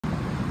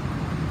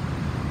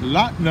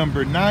Lot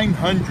number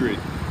 900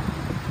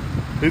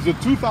 is a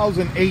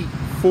 2008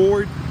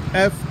 Ford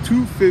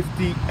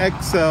F-250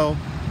 XL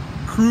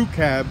crew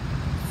cab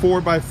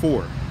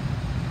 4x4.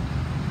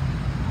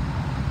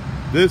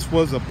 This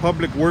was a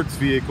public works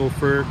vehicle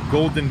for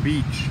Golden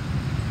Beach.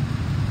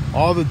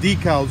 All the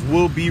decals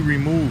will be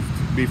removed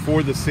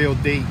before the sale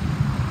date.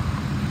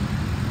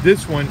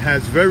 This one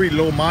has very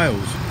low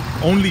miles,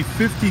 only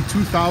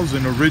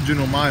 52,000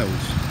 original miles.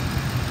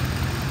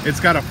 It's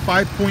got a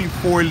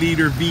 5.4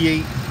 liter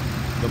V8.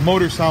 The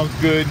motor sounds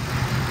good.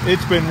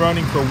 It's been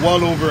running for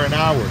well over an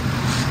hour.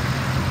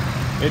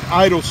 It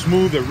idles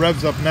smooth, it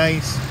revs up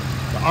nice.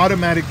 The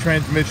automatic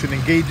transmission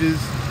engages,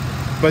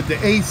 but the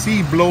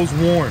AC blows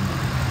warm.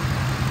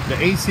 The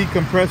AC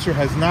compressor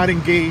has not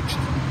engaged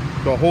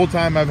the whole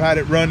time I've had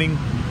it running,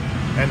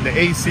 and the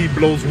AC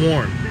blows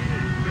warm.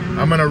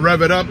 I'm gonna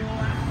rev it up.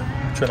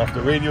 Turn off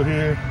the radio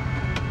here.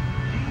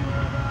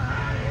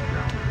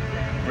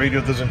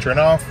 Radio doesn't turn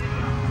off.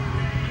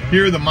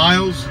 Here are the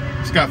miles.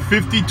 It's got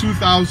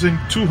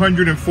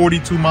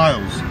 52,242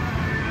 miles.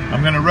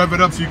 I'm gonna rev it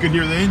up so you can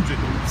hear the engine.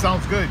 It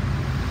sounds good.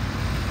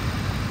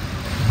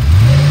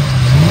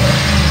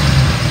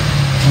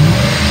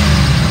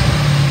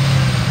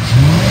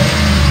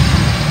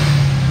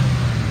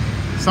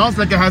 Sounds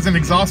like it has an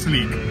exhaust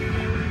leak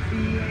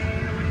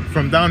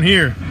from down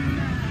here.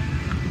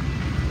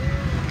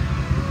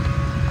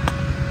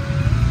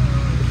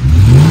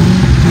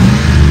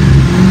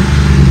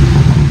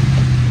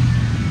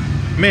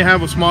 May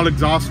have a small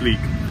exhaust leak.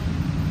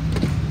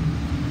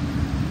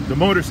 The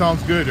motor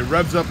sounds good. It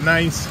revs up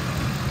nice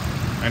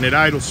and it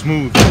idles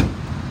smooth.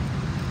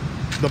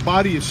 The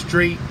body is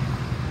straight,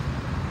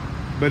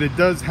 but it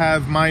does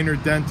have minor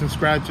dents and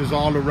scratches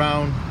all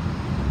around.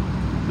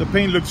 The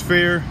paint looks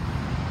fair.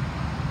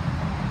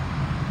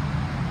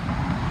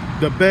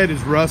 The bed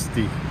is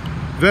rusty,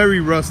 very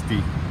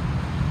rusty.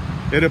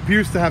 It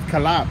appears to have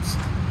collapsed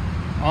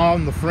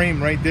on the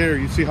frame right there.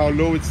 You see how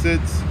low it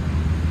sits?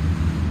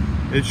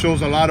 It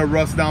shows a lot of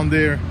rust down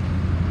there,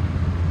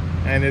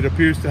 and it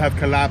appears to have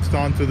collapsed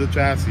onto the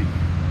chassis.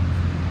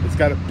 It's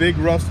got a big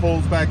rust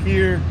holes back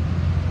here.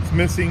 It's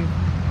missing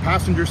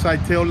passenger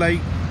side tail light.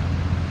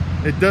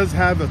 It does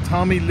have a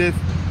Tommy lift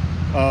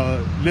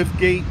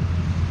gate,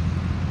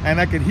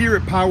 and I could hear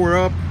it power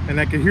up, and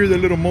I could hear the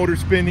little motor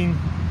spinning,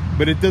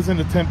 but it doesn't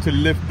attempt to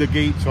lift the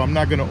gate, so I'm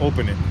not going to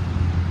open it.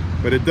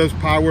 But it does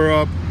power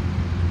up,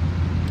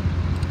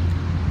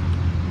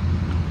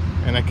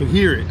 and I could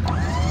hear it.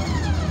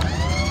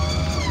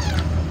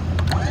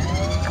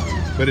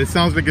 But it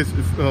sounds like it's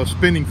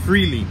spinning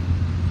freely,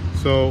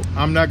 so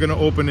I'm not going to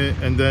open it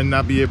and then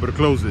not be able to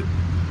close it.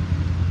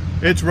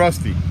 It's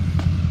rusty.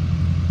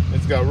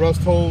 It's got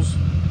rust holes,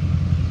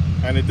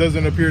 and it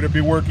doesn't appear to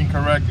be working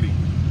correctly.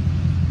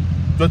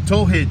 The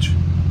tow hitch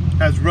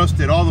has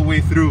rusted all the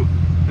way through.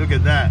 Look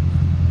at that.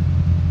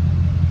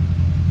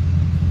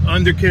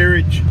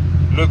 Undercarriage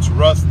looks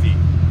rusty.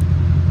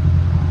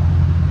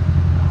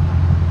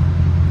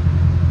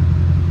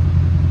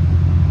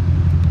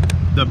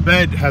 The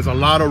bed has a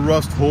lot of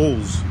rust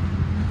holes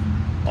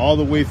all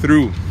the way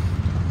through.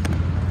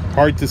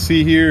 Hard to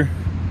see here,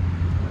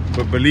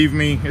 but believe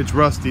me, it's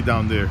rusty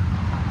down there.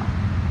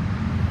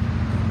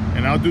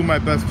 And I'll do my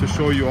best to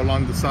show you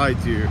along the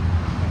sides here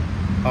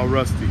how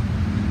rusty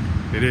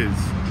it is.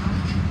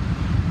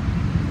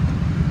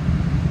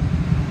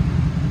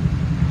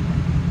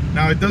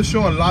 Now it does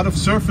show a lot of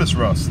surface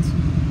rust,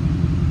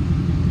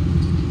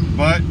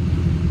 but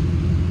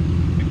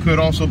it could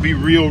also be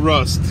real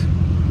rust.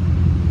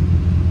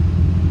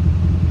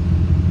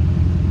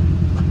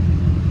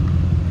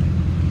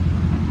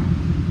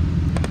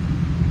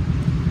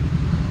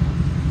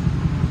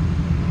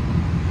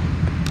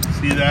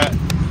 See that?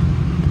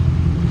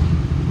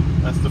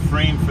 That's the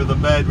frame for the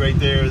bed right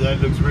there. That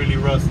looks really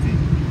rusty.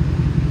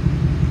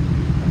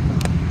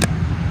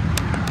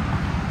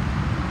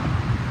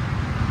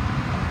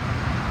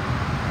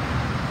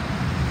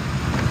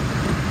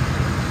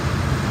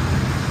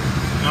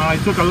 Now I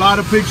took a lot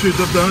of pictures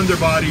of the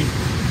underbody.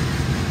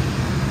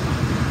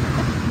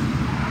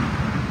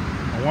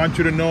 I want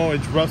you to know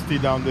it's rusty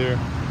down there.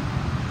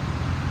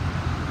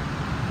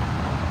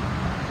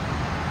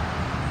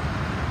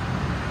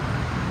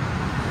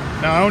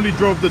 Now I only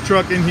drove the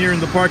truck in here in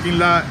the parking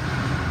lot,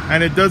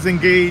 and it does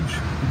engage,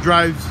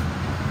 drives.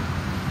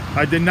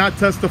 I did not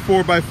test the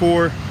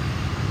 4x4.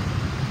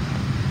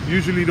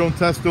 Usually don't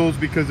test those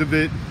because if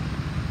it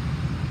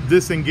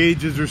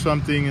disengages or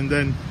something, and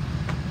then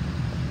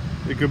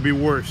it could be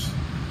worse.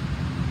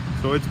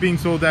 So it's being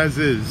sold as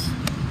is.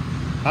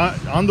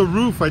 On the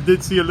roof I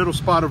did see a little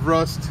spot of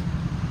rust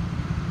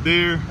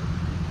there,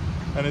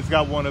 and it's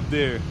got one up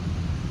there.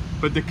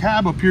 But the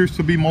cab appears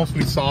to be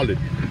mostly solid.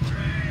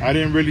 I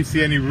didn't really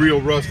see any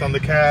real rust on the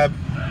cab.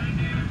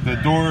 The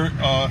door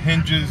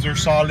hinges are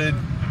solid.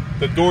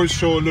 The doors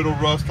show a little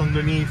rust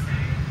underneath.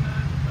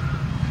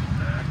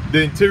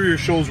 The interior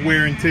shows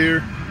wear and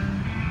tear.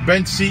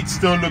 Bench seat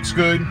still looks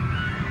good.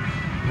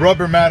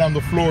 Rubber mat on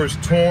the floor is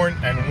torn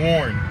and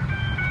worn.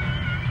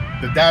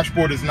 The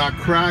dashboard is not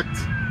cracked.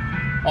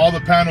 All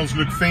the panels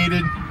look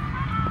faded.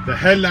 The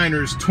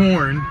headliner is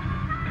torn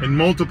in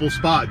multiple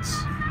spots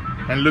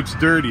and looks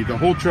dirty. The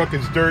whole truck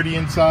is dirty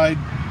inside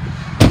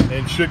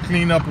and should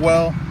clean up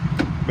well,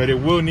 but it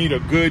will need a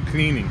good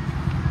cleaning.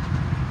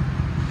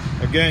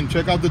 Again,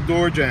 check out the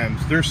door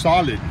jambs. They're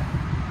solid.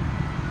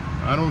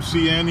 I don't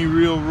see any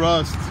real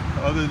rust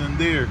other than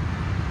there.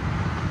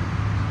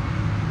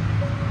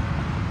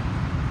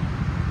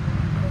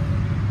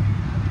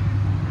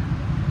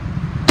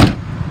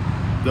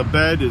 The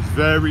bed is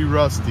very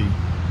rusty.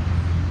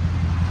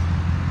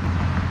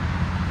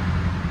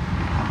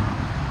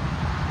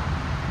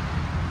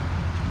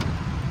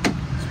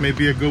 This may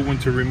be a good one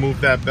to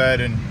remove that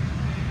bed and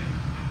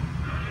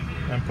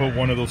put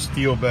one of those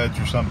steel beds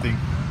or something.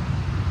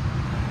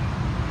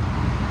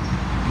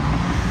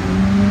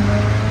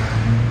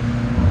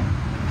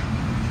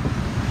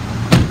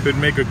 Could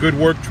make a good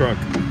work truck.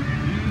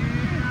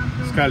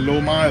 It's got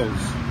low miles.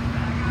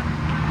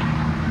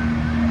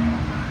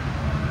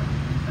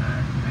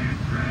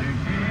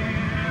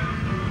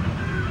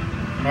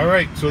 All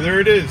right, so there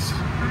it is.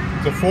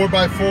 It's a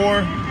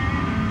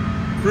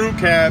 4x4 crew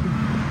cab.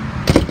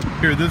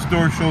 Here, this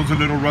door shows a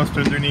little rust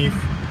underneath.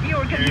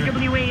 You're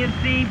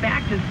WWAFC,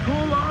 back to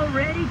school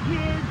already,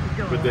 kids.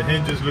 But the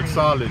hinges look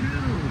solid.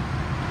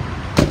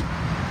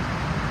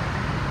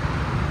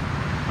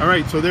 All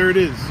right, so there it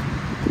is.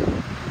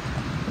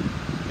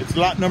 It's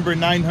lot number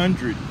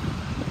 900.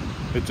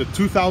 It's a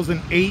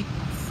 2008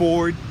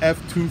 Ford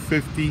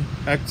F-250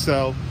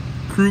 XL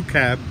crew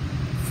cab,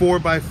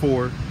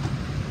 4x4.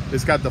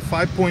 It's got the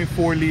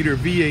 5.4 liter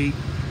V8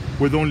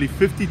 with only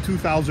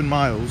 52,000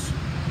 miles,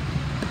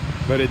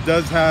 but it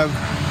does have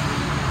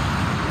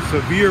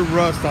severe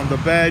rust on the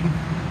bed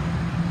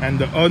and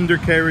the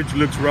undercarriage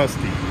looks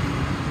rusty.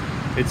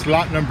 It's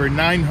lot number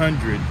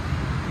 900.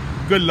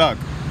 Good luck.